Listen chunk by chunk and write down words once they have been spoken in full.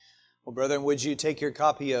Well, brethren, would you take your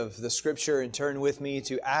copy of the Scripture and turn with me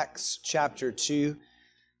to Acts chapter 2.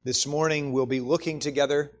 This morning we'll be looking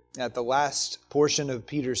together at the last portion of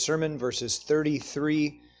Peter's sermon, verses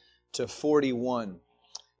 33 to 41.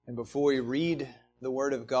 And before we read the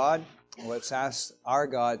Word of God, let's ask our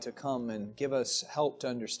God to come and give us help to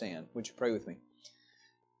understand. Would you pray with me?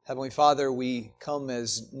 Heavenly Father, we come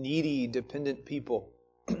as needy, dependent people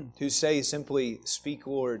who say simply, "Speak,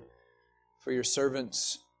 Lord, for your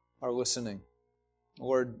servants are listening."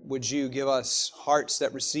 Lord, would you give us hearts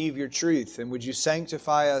that receive your truth, and would you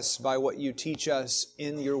sanctify us by what you teach us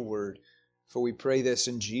in your word? For we pray this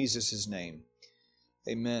in Jesus' name.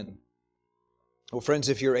 Amen. Well, friends,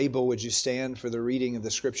 if you're able, would you stand for the reading of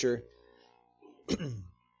the Scripture?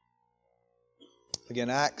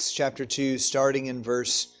 Again, Acts chapter 2, starting in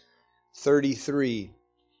verse 33.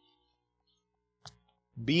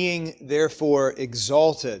 Being therefore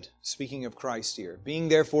exalted, speaking of Christ here, being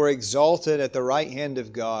therefore exalted at the right hand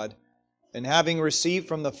of God, and having received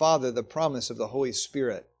from the Father the promise of the Holy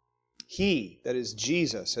Spirit, He, that is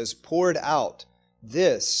Jesus, has poured out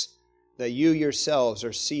this that you yourselves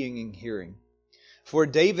are seeing and hearing. For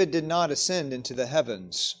David did not ascend into the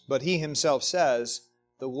heavens, but he himself says,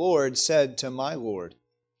 "The Lord said to my Lord,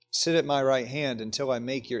 sit at my right hand until I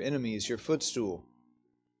make your enemies your footstool."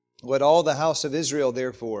 Let all the house of Israel,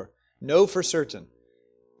 therefore, know for certain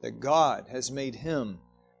that God has made Him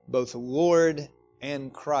both Lord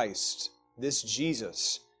and Christ, this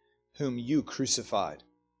Jesus, whom you crucified.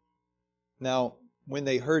 Now, when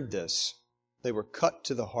they heard this, they were cut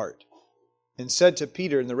to the heart, and said to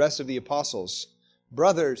Peter and the rest of the apostles,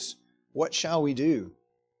 "Brothers, what shall we do?"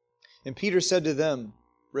 And Peter said to them,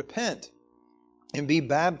 "Repent, and be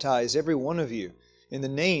baptized, every one of you, in the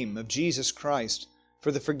name of Jesus Christ,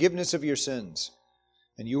 for the forgiveness of your sins,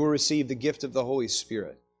 and you will receive the gift of the Holy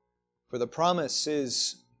Spirit. For the promise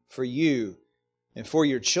is for you and for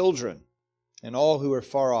your children and all who are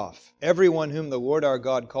far off, everyone whom the Lord our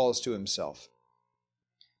God calls to Himself."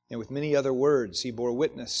 And with many other words He bore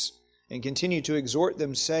witness and continued to exhort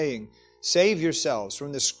them, saying, "Save yourselves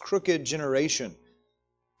from this crooked generation."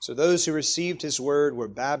 So those who received His word were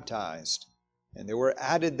baptized, and there were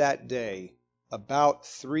added that day about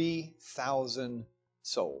 3,000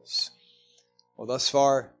 souls. Well, thus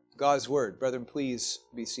far, God's Word. Brethren, please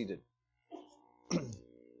be seated.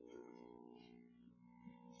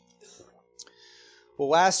 Well,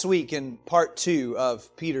 last week in part 2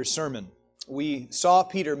 of Peter's sermon, we saw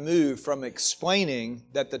Peter move from explaining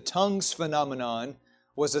that the tongues phenomenon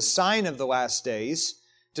was a sign of the last days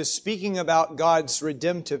to speaking about God's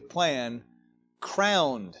redemptive plan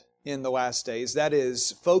crowned in the last days, that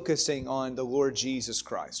is, focusing on the Lord Jesus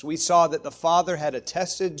Christ. We saw that the Father had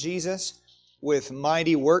attested Jesus with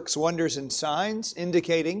mighty works, wonders, and signs,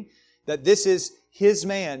 indicating that this is His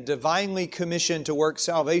man, divinely commissioned to work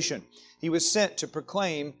salvation. He was sent to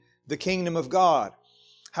proclaim the kingdom of God.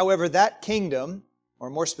 However, that kingdom,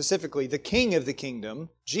 or more specifically, the King of the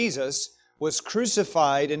kingdom, Jesus, was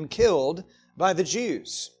crucified and killed by the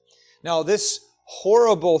Jews. Now, this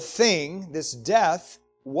horrible thing, this death,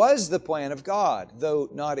 was the plan of God, though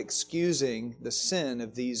not excusing the sin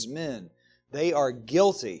of these men. They are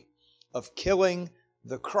guilty of killing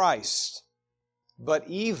the Christ, but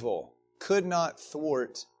evil could not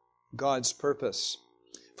thwart God's purpose.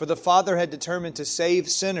 For the Father had determined to save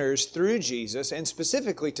sinners through Jesus, and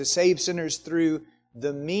specifically to save sinners through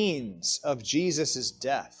the means of Jesus'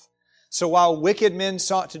 death. So while wicked men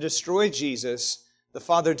sought to destroy Jesus, the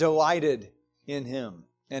Father delighted in Him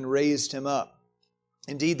and raised Him up.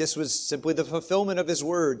 Indeed, this was simply the fulfillment of His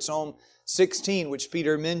word, Psalm 16, which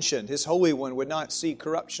Peter mentioned. His Holy One would not see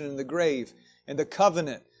corruption in the grave. And the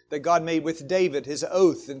covenant that God made with David, His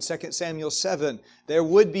oath in 2 Samuel 7, there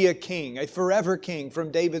would be a king, a forever king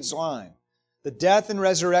from David's line. The death and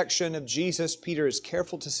resurrection of Jesus, Peter is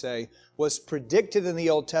careful to say, was predicted in the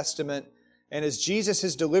Old Testament. And as Jesus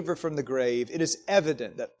is delivered from the grave, it is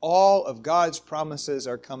evident that all of God's promises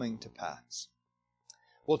are coming to pass.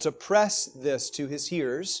 Well, to press this to his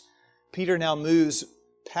hearers, Peter now moves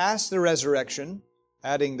past the resurrection,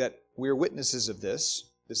 adding that we're witnesses of this.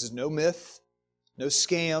 This is no myth, no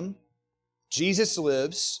scam. Jesus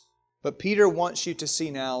lives, but Peter wants you to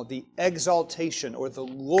see now the exaltation or the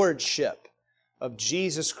lordship of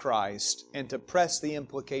Jesus Christ and to press the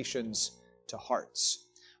implications to hearts.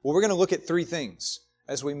 Well, we're going to look at three things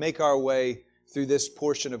as we make our way through this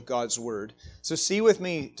portion of God's Word. So see with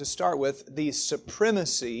me, to start with, the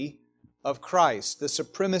supremacy of Christ. The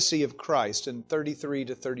supremacy of Christ in 33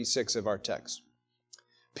 to 36 of our text.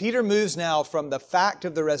 Peter moves now from the fact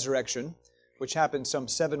of the resurrection, which happened some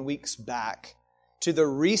 7 weeks back, to the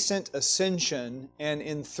recent ascension and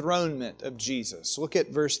enthronement of Jesus. Look at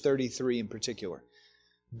verse 33 in particular.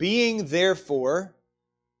 Being therefore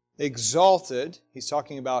exalted, he's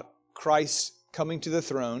talking about Christ coming to the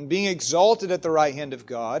throne, being exalted at the right hand of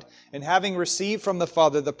God, and having received from the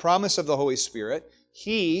Father the promise of the Holy Spirit,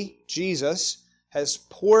 He, Jesus, has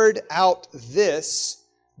poured out this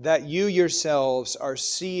that you yourselves are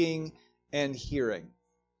seeing and hearing.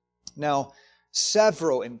 Now,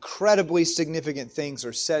 several incredibly significant things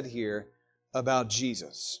are said here about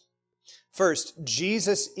Jesus. First,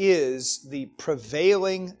 Jesus is the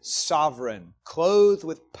prevailing sovereign, clothed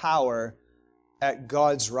with power at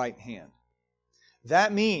God's right hand.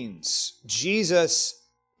 That means Jesus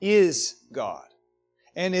is God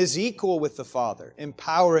and is equal with the Father in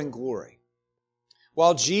power and glory.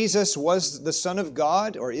 While Jesus was the Son of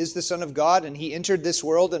God, or is the Son of God, and He entered this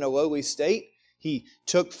world in a lowly state, He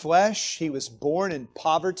took flesh, He was born in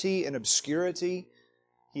poverty and obscurity.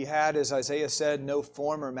 He had, as Isaiah said, no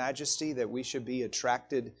form or majesty that we should be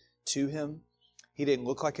attracted to Him. He didn't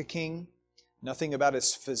look like a king. Nothing about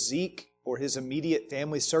His physique or His immediate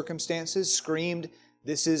family circumstances screamed,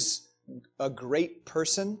 this is a great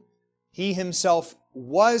person. He Himself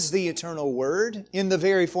was the eternal Word in the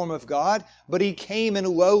very form of God, but He came in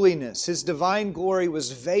lowliness. His divine glory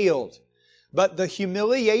was veiled. But the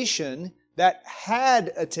humiliation that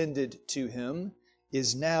had attended to Him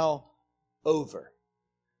is now over.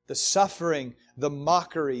 The suffering, the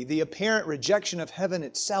mockery, the apparent rejection of heaven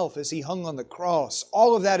itself as He hung on the cross,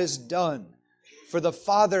 all of that is done. For the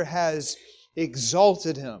Father has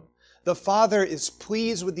exalted Him. The Father is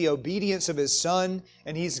pleased with the obedience of His Son,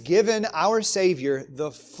 and He's given our Savior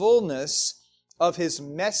the fullness of His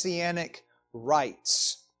messianic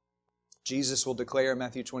rights. Jesus will declare in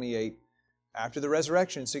Matthew 28, after the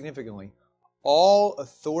resurrection significantly, all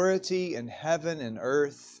authority in heaven and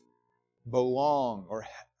earth belong or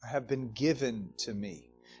have been given to me.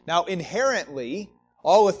 Now, inherently,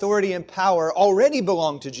 all authority and power already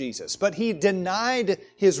belong to Jesus, but He denied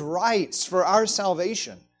His rights for our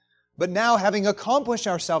salvation. But now, having accomplished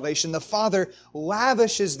our salvation, the Father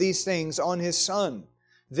lavishes these things on His Son.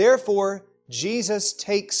 Therefore, Jesus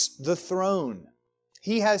takes the throne.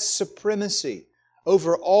 He has supremacy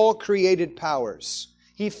over all created powers.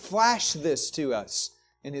 He flashed this to us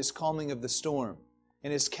in His calming of the storm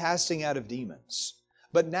and His casting out of demons.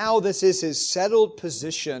 But now this is His settled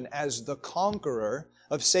position as the conqueror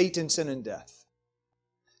of Satan, sin, and death.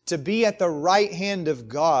 To be at the right hand of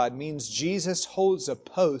God means Jesus holds a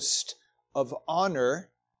post of honor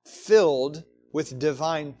filled with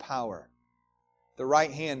divine power. The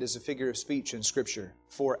right hand is a figure of speech in Scripture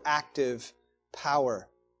for active power.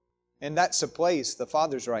 And that's a place, the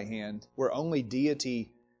Father's right hand, where only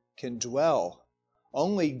deity can dwell.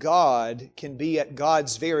 Only God can be at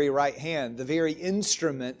God's very right hand, the very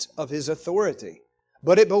instrument of His authority.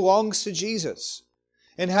 But it belongs to Jesus.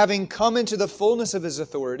 And having come into the fullness of His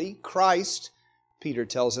authority, Christ, Peter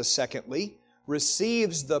tells us secondly,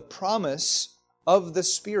 receives the promise of the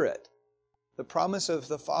Spirit. The promise of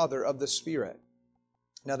the Father of the Spirit.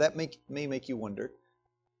 Now that may make you wonder,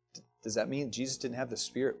 does that mean Jesus didn't have the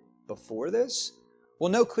Spirit before this?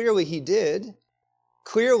 Well, no, clearly He did.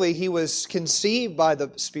 Clearly He was conceived by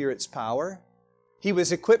the Spirit's power. He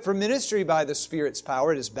was equipped for ministry by the Spirit's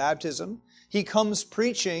power at His baptism. He comes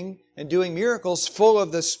preaching and doing miracles full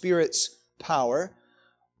of the Spirit's power.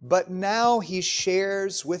 But now He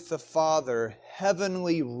shares with the Father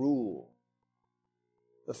heavenly rule.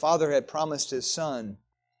 The Father had promised His Son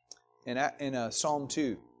in Psalm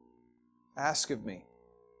 2, ask of me,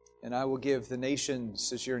 and I will give the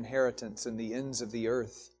nations as your inheritance and the ends of the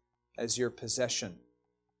earth as your possession.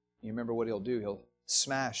 You remember what He'll do? He'll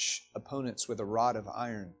smash opponents with a rod of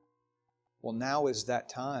iron. Well, now is that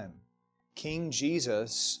time. King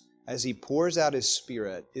Jesus, as He pours out His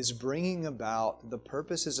Spirit, is bringing about the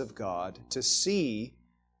purposes of God to see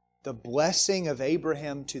the blessing of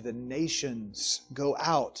Abraham to the nations go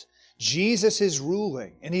out. Jesus is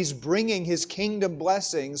ruling, and He's bringing His kingdom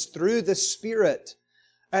blessings through the Spirit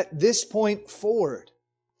at this point forward.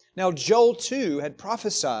 Now, Joel too had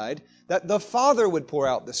prophesied that the Father would pour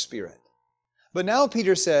out the Spirit. But now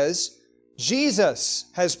Peter says, Jesus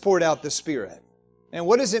has poured out the Spirit. And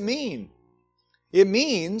what does it mean? It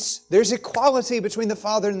means there's equality between the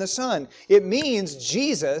Father and the Son. It means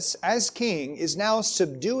Jesus, as King, is now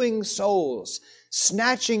subduing souls,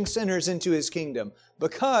 snatching sinners into His kingdom.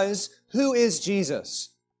 Because who is Jesus?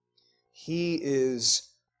 He is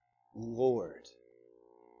Lord.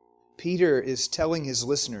 Peter is telling his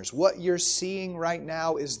listeners, what you're seeing right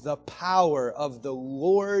now is the power of the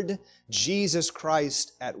Lord Jesus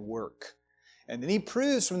Christ at work. And then he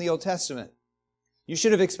proves from the Old Testament You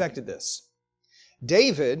should have expected this.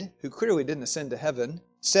 David, who clearly didn't ascend to heaven,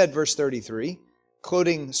 said, verse 33,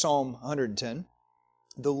 quoting Psalm 110,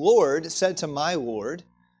 "The Lord said to my Lord,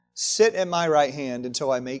 sit at my right hand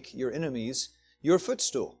until I make your enemies your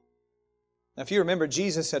footstool." Now, if you remember,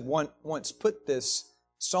 Jesus had once put this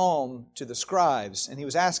psalm to the scribes, and He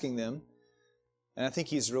was asking them, and I think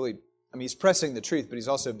he's pressing the truth, but He's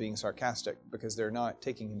also being sarcastic because they're not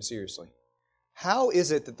taking Him seriously. How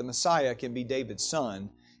is it that the Messiah can be David's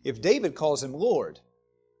son if David calls Him Lord?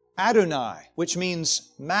 Adonai, which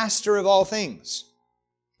means master of all things.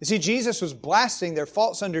 You see, Jesus was blasting their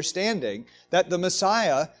false understanding that the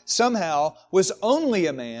Messiah somehow was only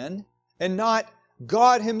a man and not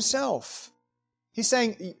God Himself. He's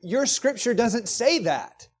saying, your Scripture doesn't say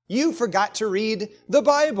that. You forgot to read the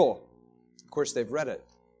Bible. Of course, they've read it,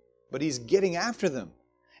 but He's getting after them.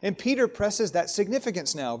 And Peter presses that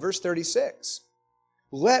significance now, verse 36.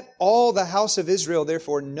 "Let all the house of Israel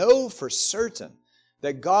therefore know for certain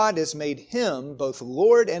that God has made Him both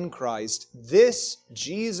Lord and Christ, this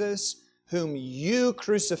Jesus whom you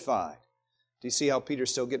crucified." Do you see how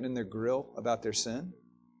Peter's still getting in their grill about their sin?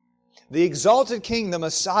 The exalted King, the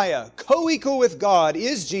Messiah, co-equal with God,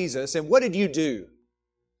 is Jesus. And what did you do?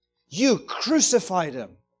 You crucified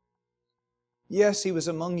Him. Yes, He was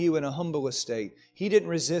among you in a humble estate. He didn't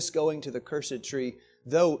resist going to the cursed tree,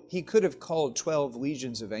 though He could have called 12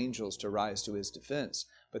 legions of angels to rise to His defense.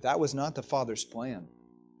 But that was not the Father's plan.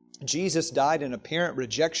 Jesus died in apparent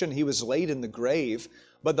rejection. He was laid in the grave.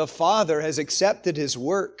 But the Father has accepted His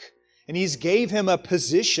work, and He's gave Him a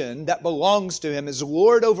position that belongs to Him as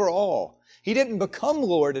Lord over all. He didn't become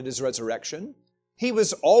Lord at His resurrection. He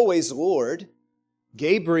was always Lord.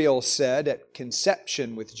 Gabriel said at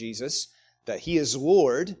conception with Jesus that He is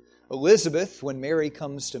Lord. Elizabeth, when Mary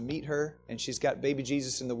comes to meet her, and she's got baby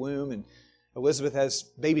Jesus in the womb, and Elizabeth has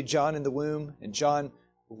baby John in the womb, and John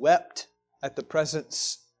wept at the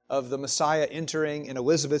presence of the Messiah entering, and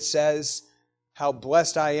Elizabeth says, "How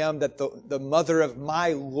blessed I am that the mother of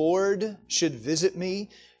my Lord should visit me."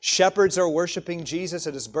 Shepherds are worshiping Jesus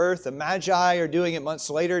at His birth. The Magi are doing it months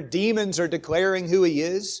later. Demons are declaring who He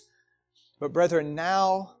is. But brethren,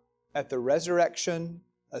 now at the resurrection,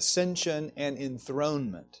 ascension, and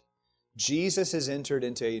enthronement, Jesus has entered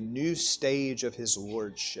into a new stage of His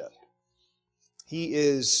lordship. He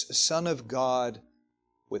is Son of God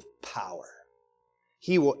with power.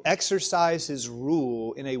 He will exercise His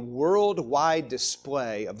rule in a worldwide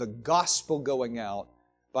display of the gospel going out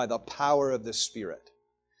by the power of the Spirit.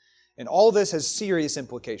 And all this has serious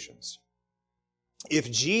implications. If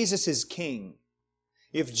Jesus is King,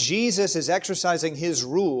 if Jesus is exercising His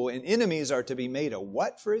rule, and enemies are to be made a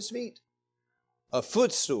what for His feet? A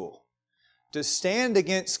footstool. To stand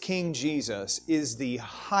against King Jesus is the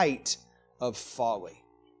height of folly.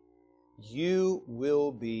 You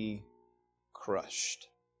will be crushed.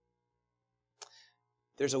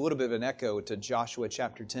 There's a little bit of an echo to Joshua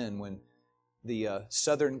chapter 10 when the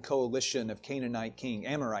southern coalition of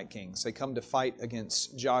Amorite kings, they come to fight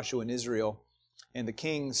against Joshua and Israel, and the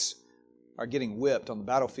kings are getting whipped on the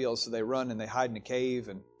battlefield, so they run and they hide in a cave,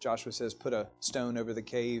 and Joshua says, "Put a stone over the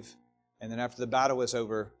cave." And then after the battle is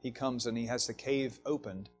over, he comes and he has the cave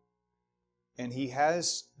opened, and he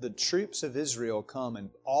has the troops of Israel come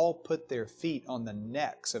and all put their feet on the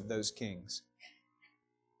necks of those kings.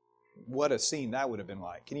 What a scene that would have been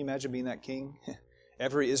like. Can you imagine being that king?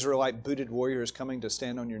 Every Israelite booted warrior is coming to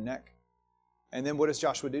stand on your neck. And then what does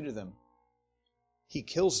Joshua do to them? He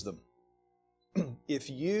kills them. If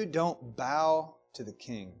you don't bow to the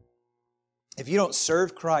King, if you don't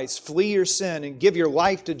serve Christ, flee your sin, and give your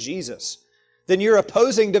life to Jesus, then you're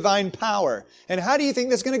opposing divine power. And how do you think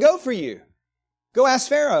that's going to go for you? Go ask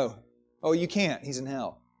Pharaoh. Oh, you can't. He's in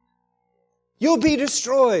hell. You'll be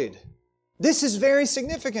destroyed. This is very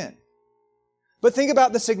significant. But think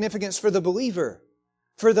about the significance for the believer.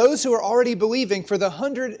 For those who are already believing, for the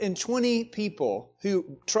 120 people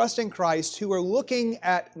who trust in Christ, who are looking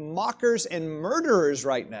at mockers and murderers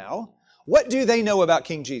right now, what do they know about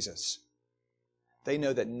King Jesus? They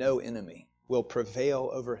know that no enemy will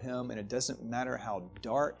prevail over Him, and it doesn't matter how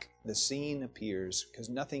dark the scene appears, because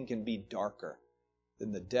nothing can be darker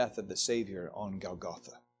than the death of the Savior on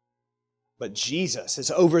Golgotha. But Jesus has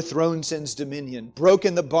overthrown sin's dominion,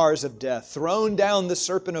 broken the bars of death, thrown down the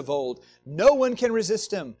serpent of old. No one can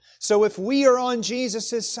resist Him. So if we are on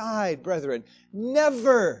Jesus' side, brethren,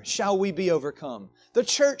 never shall we be overcome. The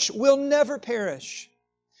church will never perish.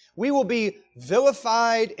 We will be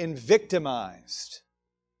vilified and victimized,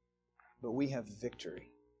 but we have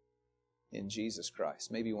victory in Jesus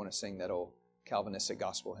Christ. Maybe you want to sing that old Calvinistic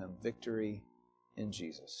gospel hymn, Victory in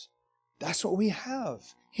Jesus. That's what we have.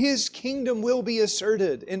 His kingdom will be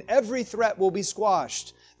asserted and every threat will be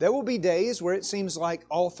squashed. There will be days where it seems like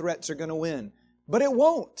all threats are going to win, but it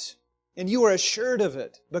won't. And you are assured of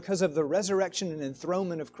it because of the resurrection and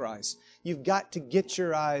enthronement of Christ. You've got to get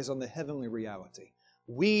your eyes on the heavenly reality.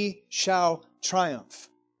 We shall triumph.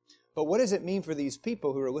 But what does it mean for these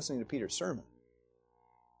people who are listening to Peter's sermon?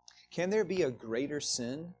 Can there be a greater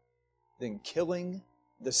sin than killing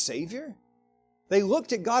the Savior? They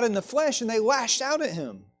looked at God in the flesh and they lashed out at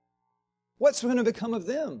Him. What's going to become of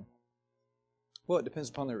them? Well, it depends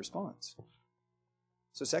upon their response.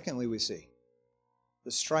 So secondly, we see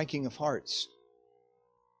the striking of hearts.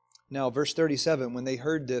 Now, verse 37, when they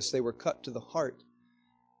heard this, they were cut to the heart.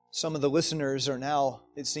 Some of the listeners are now,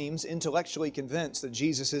 it seems, intellectually convinced that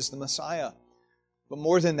Jesus is the Messiah. But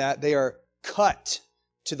more than that, they are cut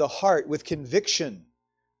to the heart with conviction.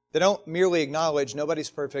 They don't merely acknowledge nobody's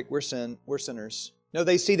perfect, we're sinners. No,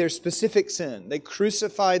 they see their specific sin. They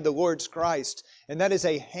crucified the Lord's Christ, and that is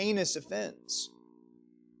a heinous offense.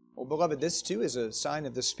 Well, beloved, this too is a sign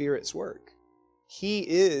of the Spirit's work. He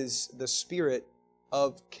is the Spirit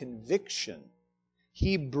of conviction.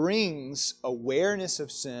 He brings awareness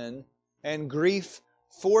of sin and grief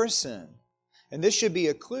for sin. And this should be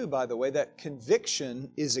a clue, by the way, that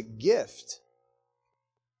conviction is a gift.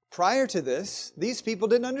 Prior to this, these people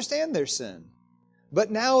didn't understand their sin.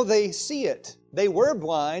 But now they see it. They were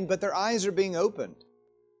blind, but their eyes are being opened.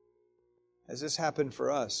 Has this happened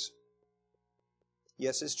for us?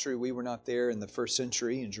 Yes, it's true. We were not there in the first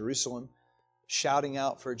century in Jerusalem shouting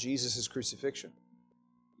out for Jesus' crucifixion.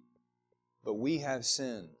 But we have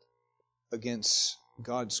sinned against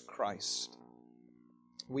God's Christ.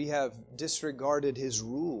 We have disregarded His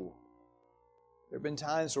rule. There have been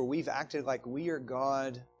times where we've acted like we are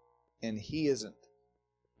God and He isn't.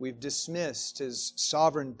 We've dismissed His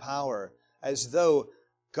sovereign power as though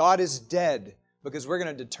God is dead because we're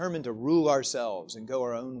going to determine to rule ourselves and go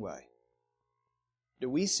our own way. Do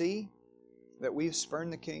we see that we've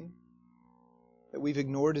spurned the King? That we've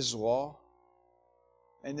ignored His law?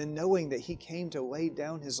 And then knowing that He came to lay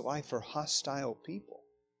down His life for hostile people?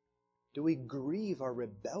 Do we grieve our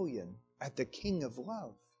rebellion at the King of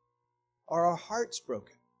love? Are our hearts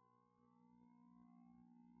broken?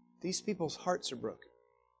 These people's hearts are broken.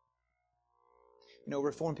 You know,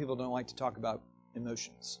 Reformed people don't like to talk about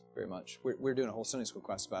emotions very much. We're doing a whole Sunday school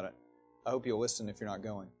class about it. I hope you'll listen if you're not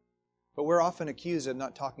going. But we're often accused of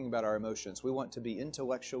not talking about our emotions. We want to be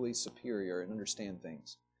intellectually superior and understand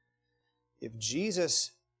things. If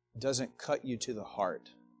Jesus doesn't cut you to the heart,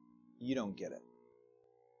 you don't get it.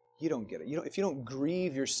 You don't get it. If you don't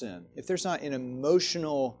grieve your sin, if there's not an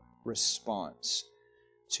emotional response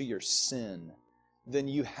to your sin, then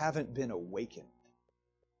you haven't been awakened.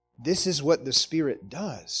 This is what the Spirit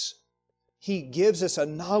does. He gives us a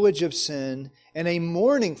knowledge of sin and a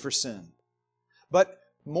mourning for sin. But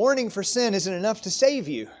mourning for sin isn't enough to save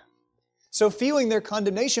you. So feeling their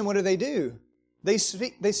condemnation, what do? They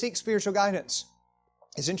seek spiritual guidance.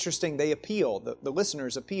 It's interesting, they appeal, the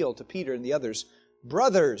listeners appeal to Peter and the others.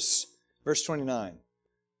 Brothers, verse 29.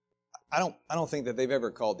 I don't think that they've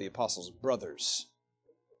ever called the apostles brothers.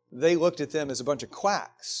 They looked at them as a bunch of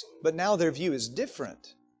quacks, but now their view is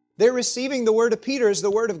different. They're receiving the word of Peter as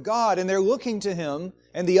the word of God, and they're looking to him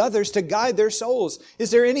and the others to guide their souls.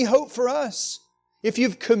 Is there any hope for us? If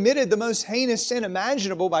you've committed the most heinous sin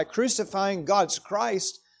imaginable by crucifying God's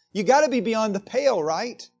Christ, you got to be beyond the pale,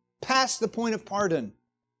 right? Past the point of pardon.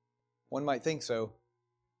 One might think so,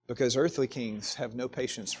 because earthly kings have no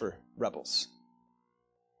patience for rebels.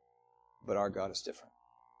 But our God is different.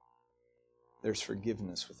 There's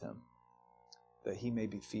forgiveness with Him, that He may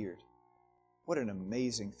be feared. What an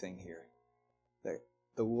amazing thing here, that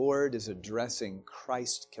the Lord is addressing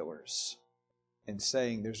Christ killers and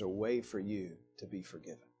saying there's a way for you to be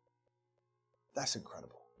forgiven. That's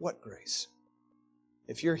incredible. What grace.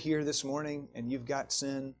 If you're here this morning and you've got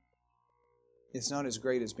sin, it's not as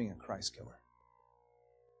great as being a Christ killer.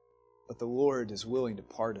 But the Lord is willing to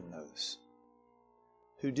pardon those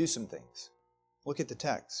who do some things. Look at the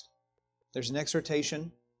text. There's an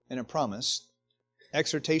exhortation and a promise.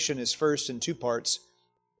 Exhortation is first in two parts.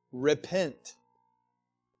 Repent.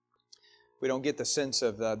 We don't get the sense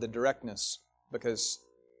of the directness because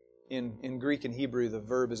in Greek and Hebrew the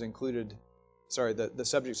verb is included, the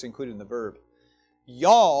subject's included in the verb.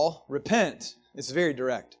 Y'all repent. It's very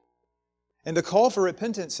direct. And the call for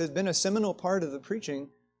repentance has been a seminal part of the preaching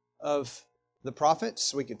of the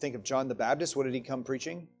prophets. We could think of John the Baptist. What did he come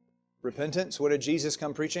preaching? Repentance. What did Jesus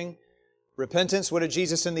come preaching? Repentance. What did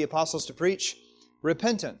Jesus send the apostles to preach?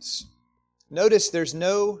 Repentance. Notice there's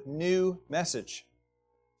no new message.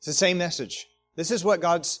 It's the same message. This is what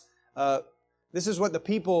God's This is what the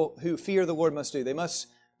people who fear the Lord must do. They must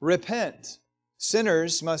repent.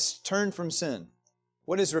 Sinners must turn from sin.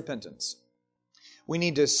 What is repentance? We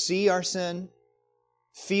need to see our sin,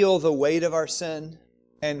 feel the weight of our sin,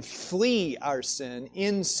 and flee our sin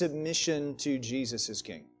in submission to Jesus as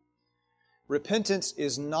King. Repentance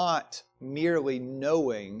is not merely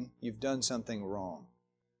knowing you've done something wrong.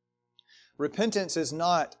 Repentance is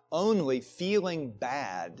not only feeling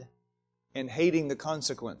bad and hating the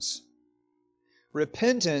consequence.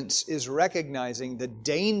 Repentance is recognizing the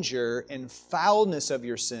danger and foulness of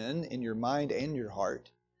your sin in your mind and your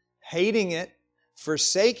heart, hating it,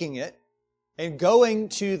 forsaking it, and going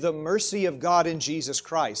to the mercy of God in Jesus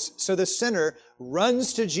Christ. So the sinner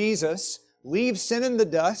runs to Jesus, leaves sin in the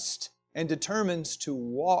dust, and determines to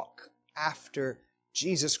walk after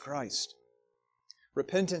Jesus Christ.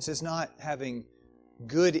 Repentance is not having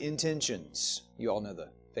good intentions. You all know the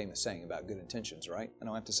famous saying about good intentions, right? I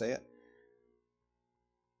don't have to say it.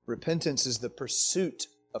 Repentance is the pursuit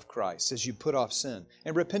of Christ as you put off sin.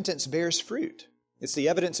 And repentance bears fruit. It's the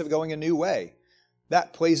evidence of going a new way.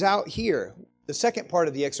 That plays out here. The second part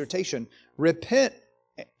of the exhortation, repent,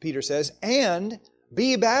 Peter says, and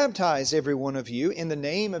be baptized, every one of you, in the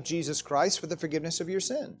name of Jesus Christ for the forgiveness of your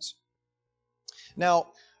sins. Now,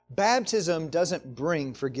 baptism doesn't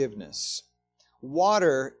bring forgiveness.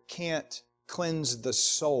 Water can't cleanse the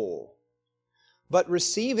soul. But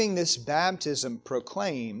receiving this baptism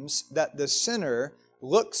proclaims that the sinner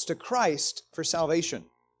looks to Christ for salvation.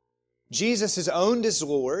 Jesus is owned as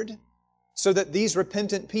Lord, so that these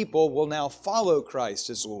repentant people will now follow Christ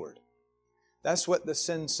as Lord. That's what the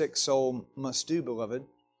sin-sick soul must do, beloved.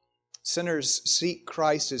 Sinners seek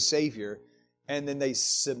Christ as Savior, and then they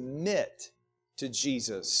submit to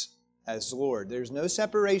Jesus as Lord. There's no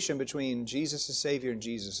separation between Jesus as Savior and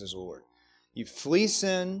Jesus as Lord. You flee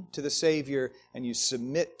sin to the Savior, and you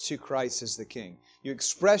submit to Christ as the King. You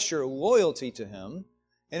express your loyalty to Him,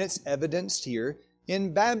 and it's evidenced here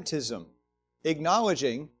in baptism,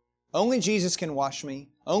 acknowledging only Jesus can wash me,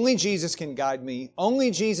 only Jesus can guide me, only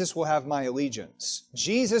Jesus will have my allegiance.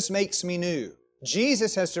 Jesus makes me new.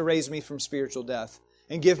 Jesus has to raise me from spiritual death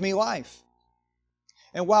and give me life.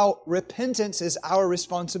 And while repentance is our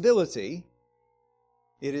responsibility,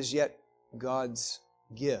 it is yet God's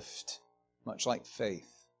gift, much like faith.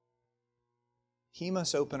 He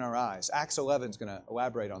must open our eyes. Acts 11 is going to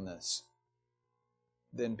elaborate on this.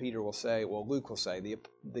 Then Peter will say, well, Luke will say,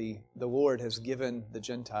 the Lord has given the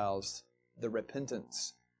Gentiles the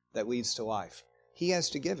repentance that leads to life. He has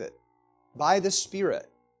to give it. By the Spirit,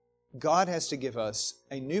 God has to give us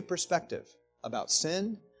a new perspective about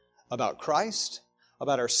sin, about Christ,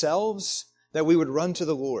 about ourselves, that we would run to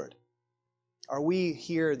the Lord. Are we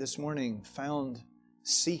here this morning found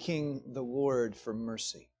seeking the Lord for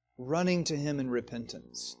mercy, running to Him in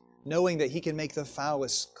repentance, knowing that He can make the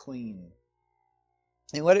foulest clean?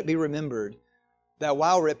 And let it be remembered that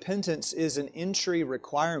while repentance is an entry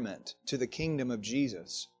requirement to the kingdom of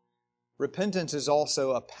Jesus, repentance is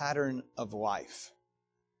also a pattern of life.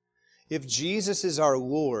 If Jesus is our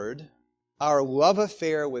Lord, our love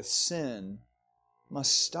affair with sin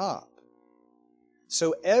must stop.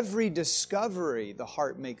 So every discovery the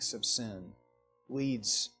heart makes of sin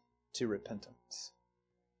leads to repentance.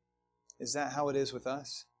 Is that how it is with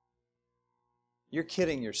us? You're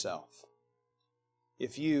kidding yourself.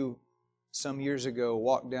 If you, some years ago,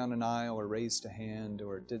 walked down an aisle or raised a hand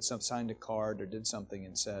or signed a card or did something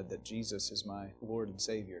and said that Jesus is my Lord and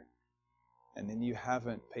Savior, and then you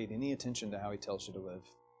haven't paid any attention to how He tells you to live.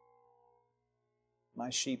 My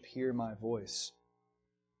sheep hear my voice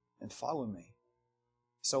and follow me.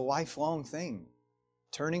 It's a lifelong thing,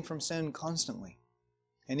 turning from sin constantly.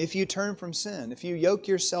 And if you turn from sin, if you yoke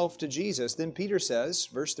yourself to Jesus, then Peter says,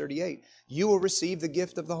 verse 38, you will receive the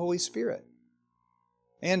gift of the Holy Spirit.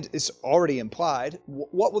 And it's already implied,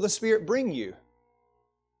 what will the Spirit bring you?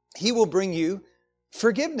 He will bring you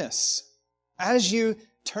forgiveness. As you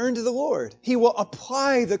turn to the Lord, He will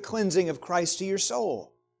apply the cleansing of Christ to your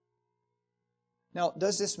soul. Now,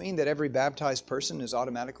 does this mean that every baptized person is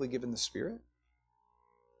automatically given the Spirit?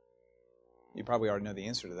 You probably already know the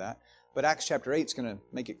answer to that. But Acts chapter 8 is going to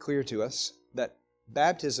make it clear to us that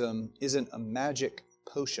baptism isn't a magic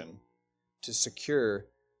potion to secure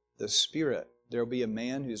the Spirit. There will be a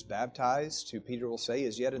man who's baptized, who Peter will say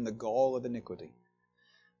is yet in the gall of iniquity.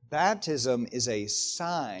 Baptism is a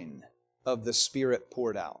sign of the Spirit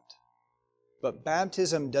poured out. But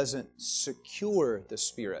baptism doesn't secure the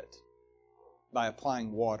Spirit by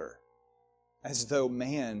applying water, as though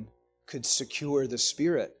man could secure the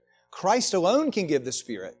Spirit. Christ alone can give the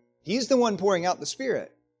Spirit. He's the one pouring out the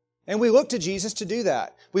Spirit. And we look to Jesus to do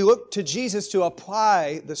that. We look to Jesus to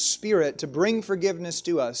apply the Spirit to bring forgiveness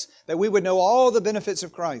to us, that we would know all the benefits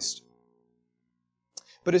of Christ.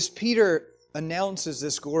 But as Peter announces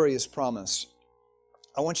this glorious promise,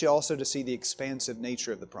 I want you also to see the expansive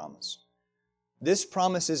nature of the promise. This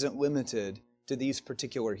promise isn't limited to these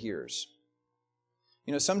particular hearers.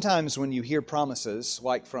 You know, sometimes when you hear promises,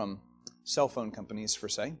 like from cell phone companies, for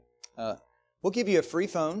say, we'll give you a free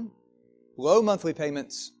phone, low monthly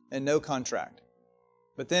payments, and no contract.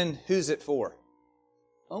 But then, who's it for?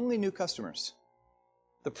 Only new customers.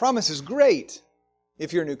 The promise is great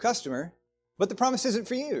if you're a new customer, but the promise isn't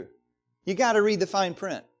for you. You got to read the fine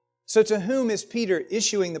print. So to whom is Peter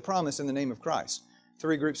issuing the promise in the name of Christ?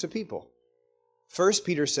 Three groups of people. First,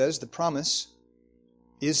 Peter says the promise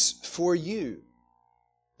is for you.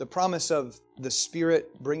 The promise of the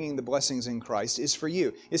Spirit bringing the blessings in Christ is for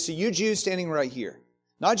you. It's to you Jews standing right here.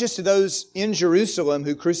 Not just to those in Jerusalem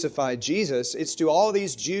who crucified Jesus, it's to all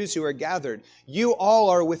these Jews who are gathered. You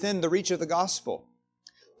all are within the reach of the gospel.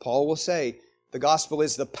 Paul will say, the gospel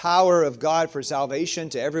is the power of God for salvation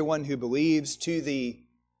to everyone who believes, to the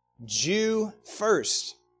Jew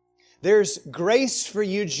first. There's grace for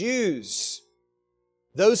you Jews.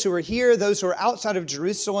 Those who are here, those who are outside of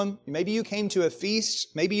Jerusalem, maybe you came to a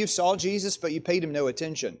feast, maybe you saw Jesus, but you paid Him no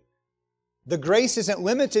attention. The grace isn't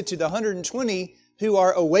limited to the 120 who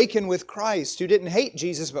are awakened with Christ, who didn't hate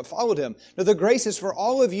Jesus but followed Him. No, the grace is for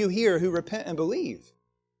all of you here who repent and believe.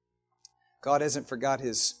 God hasn't forgot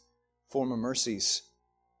His former mercies.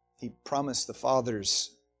 He promised the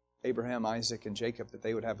fathers, Abraham, Isaac, and Jacob, that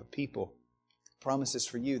they would have a people. Promises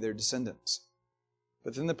for you, their descendants.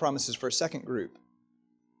 But then the promises for a second group.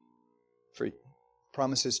 For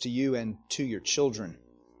promises to you and to your children.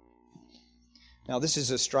 Now, this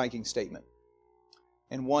is a striking statement,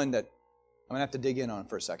 and one that I'm going to have to dig in on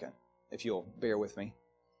for a second, if you'll bear with me.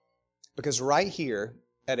 Because right here,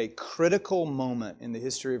 at a critical moment in the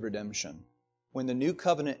history of redemption, when the new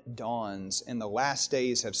covenant dawns and the last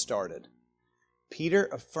days have started, Peter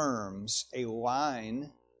affirms a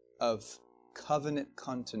line of covenant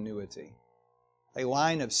continuity, a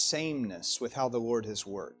line of sameness with how the Lord has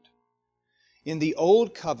worked. In the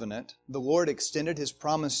Old Covenant, the Lord extended His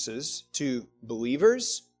promises to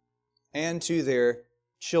believers and to their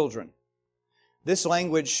children. This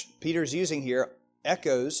language Peter's using here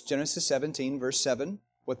echoes Genesis 17, verse 7,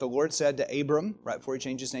 what the Lord said to Abram right before He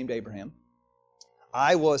changed his name to Abraham.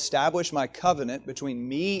 I will establish my covenant between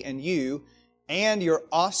me and you and your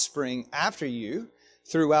offspring after you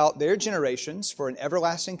throughout their generations for an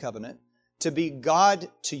everlasting covenant, to be God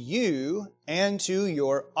to you and to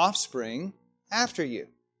your offspring after you.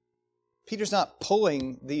 Peter's not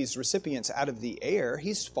pulling these recipients out of the air.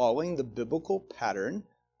 He's following the biblical pattern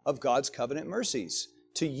of God's covenant mercies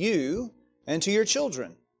to you and to your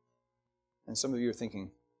children. And some of you are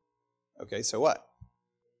thinking, okay, so what?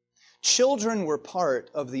 Children were part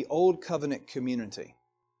of the Old Covenant community.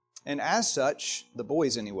 And as such, the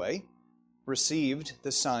boys anyway, received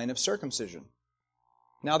the sign of circumcision.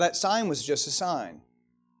 Now that sign was just a sign.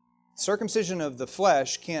 Circumcision of the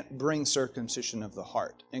flesh can't bring circumcision of the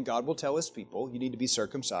heart. And God will tell His people, you need to be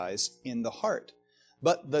circumcised in the heart.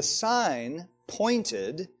 But the sign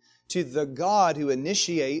pointed to the God who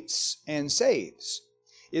initiates and saves.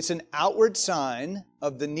 It's an outward sign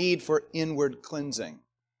of the need for inward cleansing.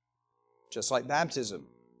 Just like baptism.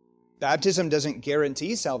 Baptism doesn't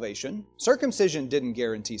guarantee salvation. Circumcision didn't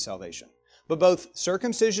guarantee salvation. But both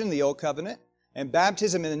circumcision, the Old Covenant, and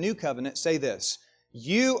baptism in the New Covenant say this: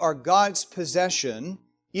 you are God's possession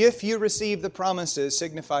if you receive the promises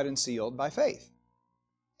signified and sealed by faith.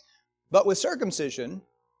 But with circumcision,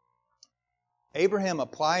 Abraham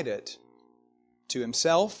applied it to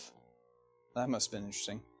himself, that must have been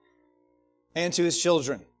interesting, and to his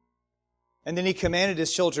children. And then he commanded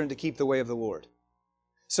his children to keep the way of the Lord.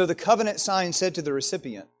 So the covenant sign said to the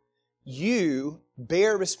recipient, you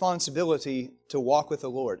bear responsibility to walk with the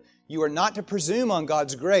Lord. You are not to presume on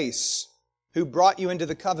God's grace who brought you into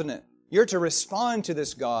the covenant. You're to respond to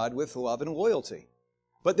this God with love and loyalty.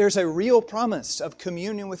 But there's a real promise of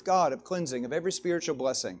communion with God, of cleansing, of every spiritual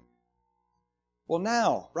blessing. Well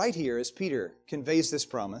now, right here, as Peter conveys this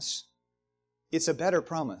promise, it's a better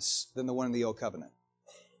promise than the one in the Old Covenant.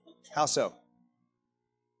 How so?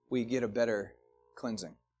 We get a better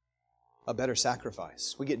cleansing, a better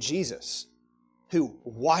sacrifice. We get Jesus, who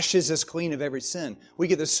washes us clean of every sin. We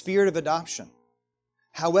get the Spirit of adoption.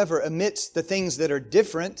 However, amidst the things that are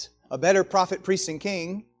different, a better prophet, priest, and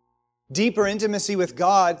king, deeper intimacy with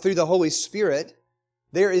God through the Holy Spirit,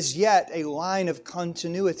 there is yet a line of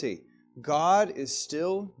continuity. God is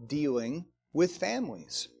still dealing with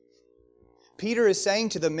families. Peter is saying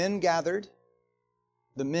to the men gathered,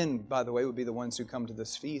 the men, by the way, would be the ones who come to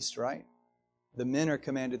this feast, right? The men are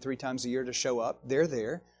commanded 3 times a year to show up. They're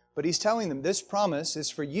there. But he's telling them this promise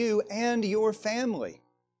is for you and your family.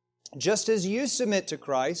 Just as you submit to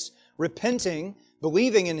Christ, repenting,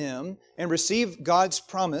 believing in Him, and receive God's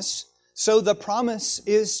promise, so the promise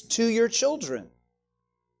is to your children.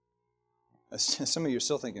 Some of you are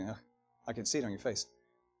still thinking, oh, I can see it on your face.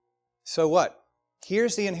 So what?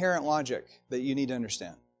 Here's the inherent logic that you need to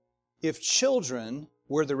understand. If children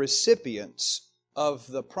were the recipients of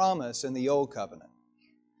the promise in the Old Covenant,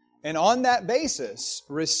 and on that basis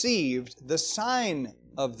received the sign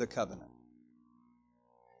of the covenant,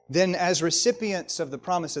 then as recipients of the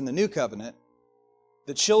promise in the New Covenant,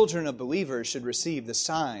 the children of believers should receive the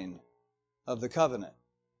sign of the covenant,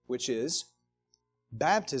 which is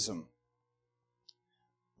baptism.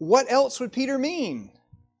 What else would Peter mean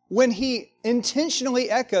when he intentionally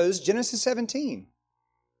echoes Genesis 17?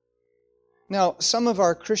 Now, some of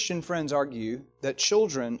our Christian friends argue that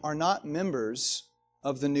children are not members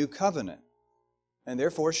of the new covenant and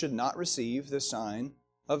therefore should not receive the sign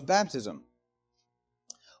of baptism.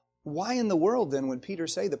 Why in the world then would Peter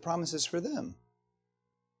say the promise is for them?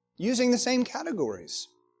 Using the same categories.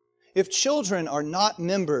 If children are not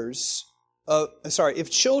members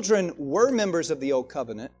if children were members of the Old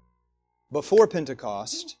Covenant before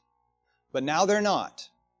Pentecost, but now they're not,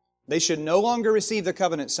 they should no longer receive the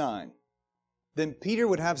covenant sign, then Peter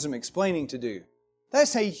would have some explaining to do.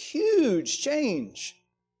 That's a huge change.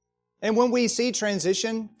 And when we see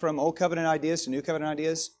transition from Old Covenant ideas to New Covenant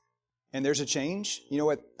ideas, and there's a change, you know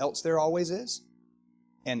what else there always is?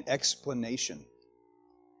 An explanation.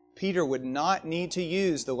 Peter would not need to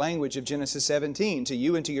use the language of Genesis 17 to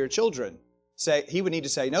you and to your children. He would need to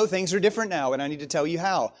say, no, things are different now, and I need to tell you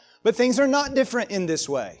how. But things are not different in this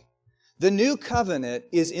way. The New Covenant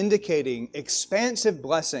is indicating expansive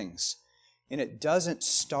blessings, and it doesn't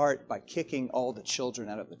start by kicking all the children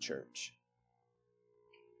out of the church.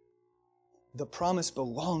 The promise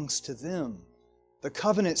belongs to them. The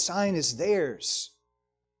covenant sign is theirs.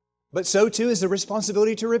 But so too is the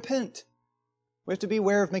responsibility to repent. We have to be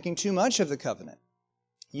aware of making too much of the covenant.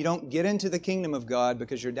 You don't get into the kingdom of God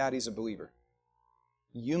because your daddy's a believer.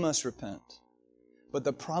 You must repent. But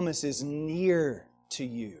the promise is near to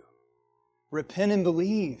you. Repent and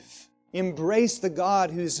believe. Embrace the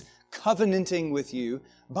God who's covenanting with you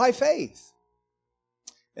by faith.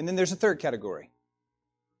 And then there's a third category.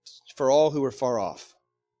 For all who are far off.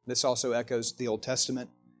 This also echoes the Old Testament.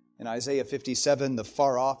 In Isaiah 57, the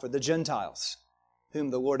far off are the Gentiles, whom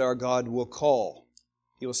the Lord our God will call.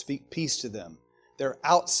 He will speak peace to them. They're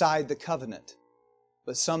outside the covenant,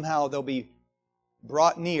 but somehow they'll be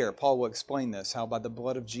brought near. Paul will explain this, how by the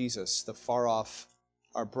blood of Jesus, the far off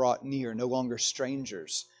are brought near, no longer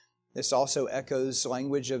strangers. This also echoes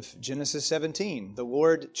language of Genesis 17. The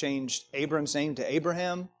Lord changed Abram's name to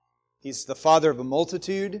Abraham. He's the father of a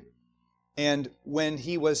multitude. And when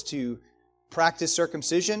he was to practice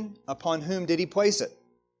circumcision, upon whom did he place it?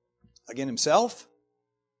 Again, himself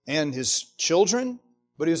and his children,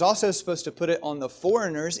 but he was also supposed to put it on the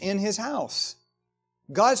foreigners in his house.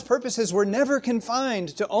 God's purposes were never confined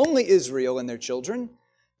to only Israel and their children.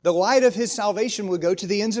 The light of His salvation would go to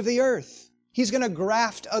the ends of the earth. He's going to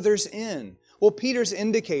graft others in. Well, Peter's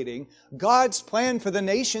indicating God's plan for the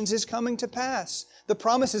nations is coming to pass. The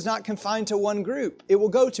promise is not confined to one group. It will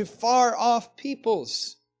go to far off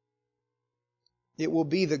peoples. It will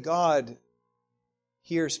be the God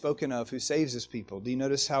here spoken of who saves His people. Do you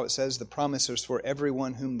notice how it says the promise is for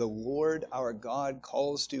everyone whom the Lord our God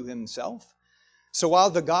calls to Himself? So while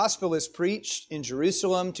the gospel is preached in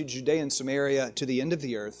Jerusalem to Judea and Samaria to the end of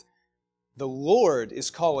the earth, the Lord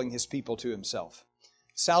is calling His people to Himself.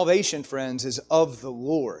 Salvation, friends, is of the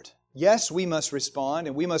Lord. Yes, we must respond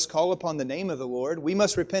and we must call upon the name of the Lord. We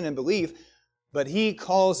must repent and believe, but He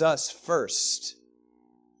calls us first.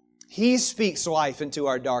 He speaks life into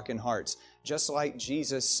our darkened hearts, just like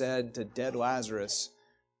Jesus said to dead Lazarus,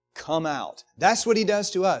 "Come out." That's what He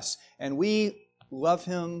does to us, and we love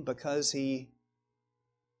Him because He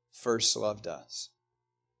first loved us.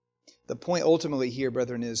 The point ultimately here,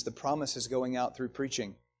 brethren, is the promise is going out through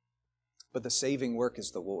preaching, but the saving work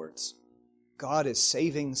is the Lord's. God is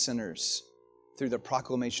saving sinners through the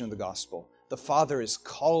proclamation of the gospel. The Father is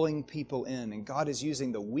calling people in, and God is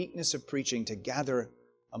using the weakness of preaching to gather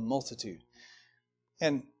a multitude.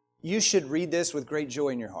 And you should read this with great joy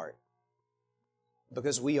in your heart,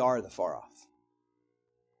 because we are the far off.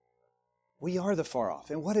 We are the far off.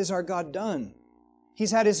 And what has our God done?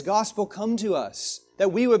 He's had His gospel come to us,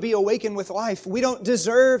 that we would be awakened with life. We don't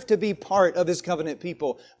deserve to be part of His covenant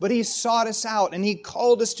people, but He sought us out and He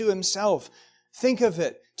called us to Himself. Think of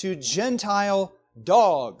it, to Gentile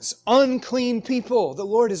dogs, unclean people. The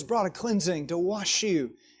Lord has brought a cleansing to wash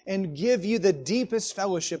you and give you the deepest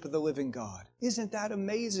fellowship of the living God. Isn't that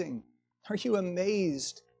amazing? Are you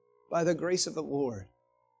amazed by the grace of the Lord?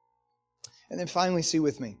 And then finally, see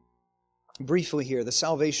with me, briefly here, the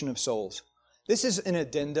salvation of souls. This is an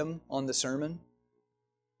addendum on the sermon.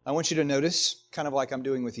 I want you to notice, kind of like I'm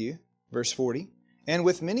doing with you, verse 40, and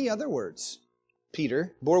with many other words,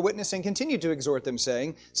 Peter bore witness and continued to exhort them,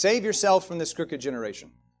 saying, save yourself from this crooked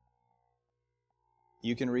generation.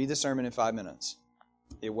 You can read the sermon in 5 minutes.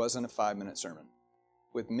 It wasn't a 5-minute sermon.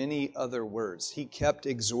 With many other words, he kept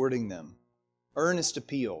exhorting them. Earnest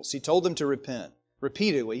appeals. He told them to repent.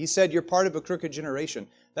 Repeatedly, he said, you're part of a crooked generation.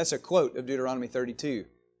 That's a quote of Deuteronomy 32.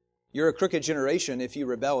 You're a crooked generation if you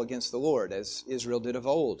rebel against the Lord, as Israel did of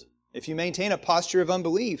old. If you maintain a posture of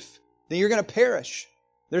unbelief, then you're going to perish.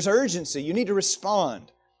 There's urgency. You need to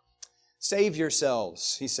respond. Save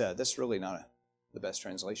yourselves, he said. That's really not the best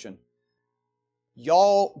translation.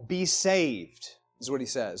 Y'all be saved, is what he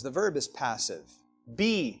says. The verb is passive.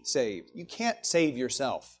 Be saved. You can't save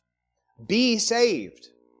yourself. Be saved.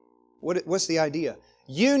 What's the idea?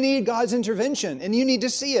 You need God's intervention, and you need to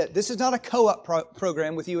see it. This is not a co-op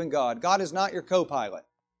program with you and God. God is not your co-pilot.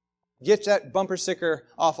 Get that bumper sticker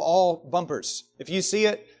off all bumpers. If you see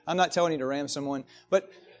it, I'm not telling you to ram someone,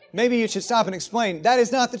 but maybe you should stop and explain. That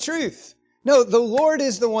is not the truth. No, the Lord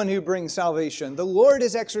is the one who brings salvation. The Lord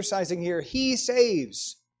is exercising here. He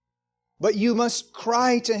saves. But you must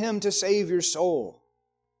cry to Him to save your soul.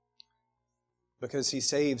 Because He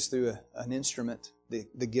saves through an instrument,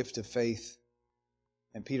 the gift of faith.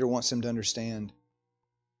 And Peter wants him to understand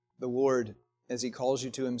the Lord, as He calls you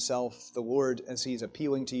to Himself, the Lord, as He's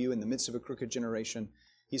appealing to you in the midst of a crooked generation,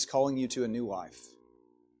 He's calling you to a new life.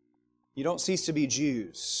 You don't cease to be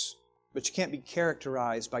Jews, but you can't be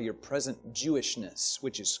characterized by your present Jewishness,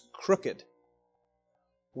 which is crooked.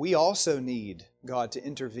 We also need God to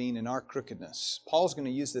intervene in our crookedness. Paul's going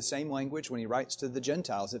to use the same language when he writes to the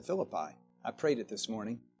Gentiles at Philippi. I prayed it this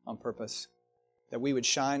morning on purpose, that we would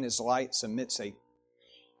shine as lights amidst a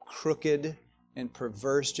crooked and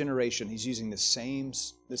perverse generation. He's using the same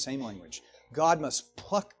language. God must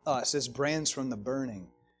pluck us as brands from the burning,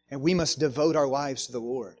 and we must devote our lives to the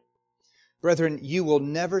Lord. Brethren, you will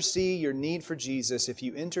never see your need for Jesus if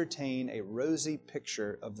you entertain a rosy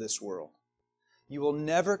picture of this world. You will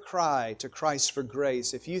never cry to Christ for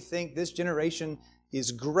grace if you think this generation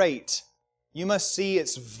is great. You must see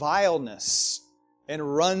its vileness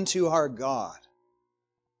and run to our God.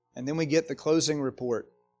 And then we get the closing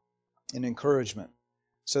report and encouragement.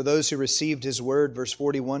 So those who received His word, verse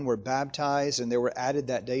 41, were baptized, and there were added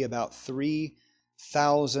that day about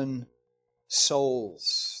 3,000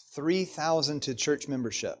 souls. 3,000 to church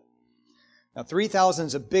membership. Now 3,000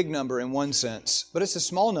 is a big number in one sense, but it's a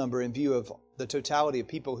small number in view of the totality of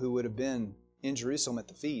people who would have been in Jerusalem at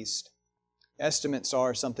the feast. Estimates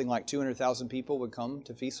are something like 200,000 people would come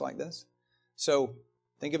to feasts like this. So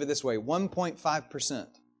think of it this way, 1.5%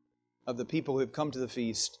 of the people who have come to the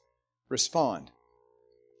feast respond.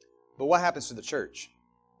 But what happens to the church?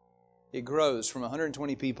 It grows from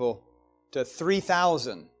 120 people to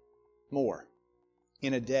 3,000 more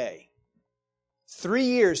in a day. 3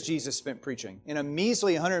 years Jesus spent preaching, and a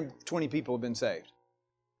measly 120 people have been saved.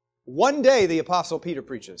 One day the Apostle Peter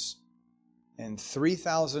preaches, and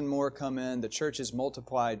 3,000 more come in. The church is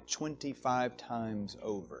multiplied 25 times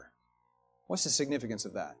over. What's the significance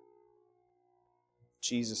of that?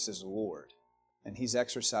 Jesus is Lord, and He's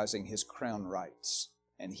exercising His crown rights,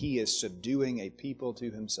 and He is subduing a people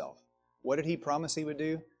to Himself. What did He promise He would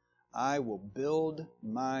do? I will build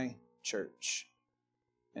my church,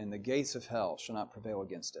 and the gates of hell shall not prevail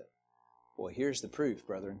against it. Well, here's the proof,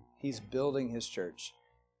 brethren. He's building His church,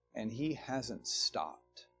 and He hasn't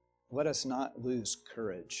stopped. Let us not lose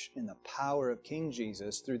courage in the power of King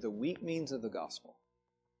Jesus through the weak means of the gospel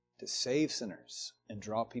to save sinners and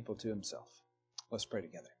draw people to Himself. Let's pray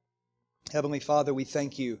together. Heavenly Father, we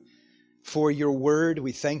thank You for Your word.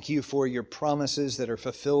 We thank You for Your promises that are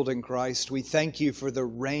fulfilled in Christ. We thank You for the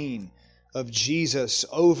reign of Jesus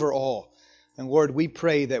over all. And Lord, we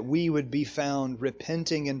pray that we would be found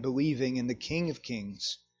repenting and believing in the King of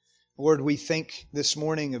Kings. Lord, we think this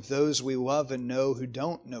morning of those we love and know who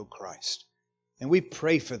don't know Christ. And we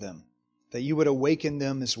pray for them, that You would awaken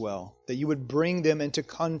them as well, that You would bring them into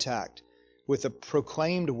contact with the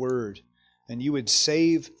proclaimed word, and You would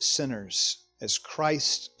save sinners as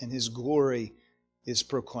Christ and His glory is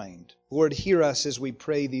proclaimed. Lord, hear us as we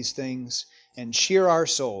pray these things and cheer our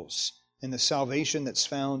souls in the salvation that's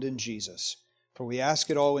found in Jesus. For we ask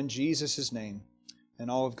it all in Jesus' name, and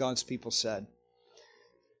all of God's people said,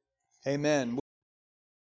 Amen.